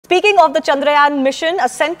Speaking of the Chandrayaan mission, a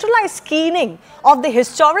centralized screening of the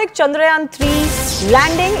historic Chandrayaan-3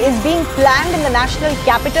 landing is being planned in the national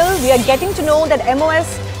capital. We are getting to know that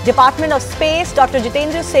MOS Department of Space, Dr.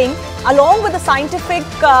 Jitendra Singh, along with the scientific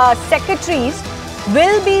secretaries,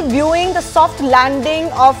 will be viewing the soft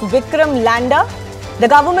landing of Vikram lander. The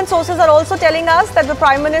government sources are also telling us that the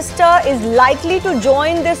Prime Minister is likely to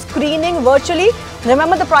join this screening virtually.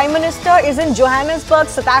 Remember, the Prime Minister is in Johannesburg,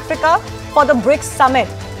 South Africa for the BRICS summit.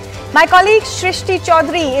 My colleague Shrishti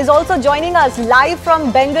Chaudhary is also joining us live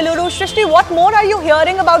from Bengaluru. Shrishti, what more are you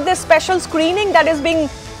hearing about this special screening that is being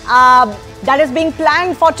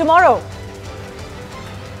planned for tomorrow?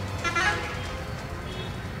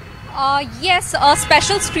 Yes, a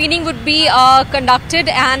special screening would be conducted,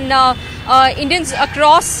 and Indians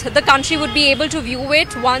across the country would be able to view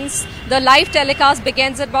it once the live telecast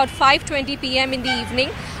begins at about 5:20 p.m. in the evening.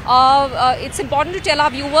 It's important to tell our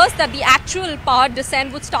viewers that the actual powered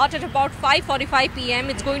descent would start at about 5:45 p.m.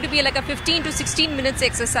 It's going to be like a 15 to 16 minutes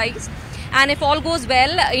exercise. And if all goes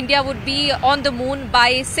well, India would be on the moon by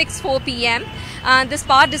 6:04 p.m. This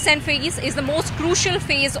powered descent phase is the most crucial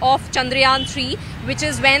phase of Chandrayaan-3, which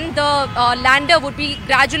is when the lander would be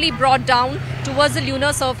gradually brought down towards the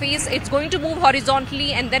lunar surface. It's going to move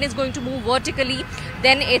horizontally and then it's going to move vertically.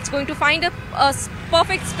 Then it's going to find a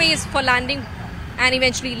perfect space for landing and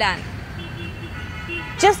eventually land.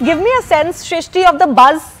 Just give me a sense, Shrishti, of the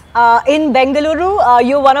buzz in Bengaluru.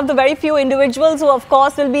 You're one of the very few individuals who, of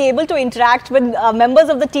course, will be able to interact with members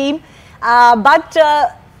of the team.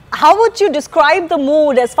 How would you describe the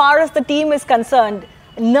mood as far as the team is concerned?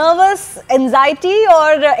 Nervous, anxiety,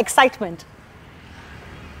 or excitement?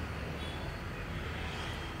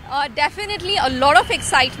 Definitely a lot of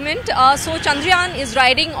excitement. So Chandrayaan is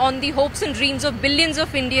riding on the hopes and dreams of billions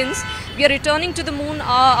of Indians. We are returning to the moon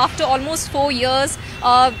after almost 4 years.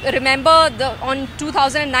 Remember on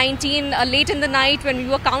 2019, late in the night, when we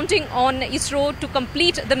were counting on ISRO to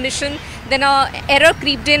complete the mission, then an error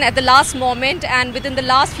creeped in at the last moment, and within the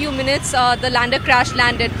last few minutes, the lander crash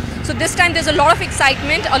landed. So this time there's a lot of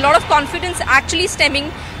excitement, a lot of confidence actually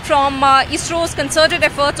stemming from ISRO's concerted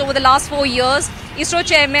efforts over the last 4 years. ISRO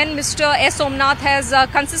chairman Mr. S. Somnath has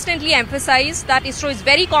consistently emphasized that ISRO is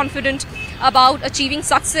very confident about achieving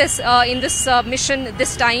success in this mission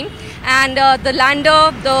this time. And the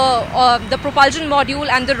lander, the propulsion module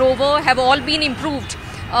and the rover have all been improved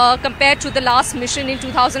compared to the last mission in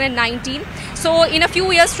 2019. So in a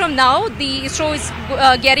few years from now, the ISRO is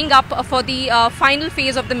gearing up for the final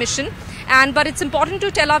phase of the mission. But it's important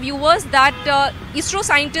to tell our viewers that ISRO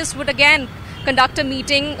scientists would again conduct a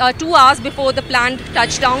meeting 2 hours before the planned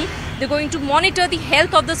touchdown. They're going to monitor the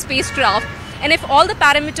health of the spacecraft, and if all the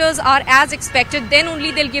parameters are as expected, then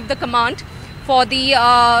only they'll give the command for the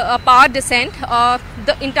powered descent.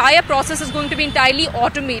 The entire process is going to be entirely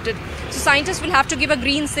automated. So scientists will have to give a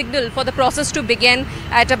green signal for the process to begin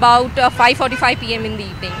at about 5:45 p.m. in the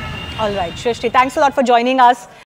evening. All right, Shrishti, thanks a lot for joining us.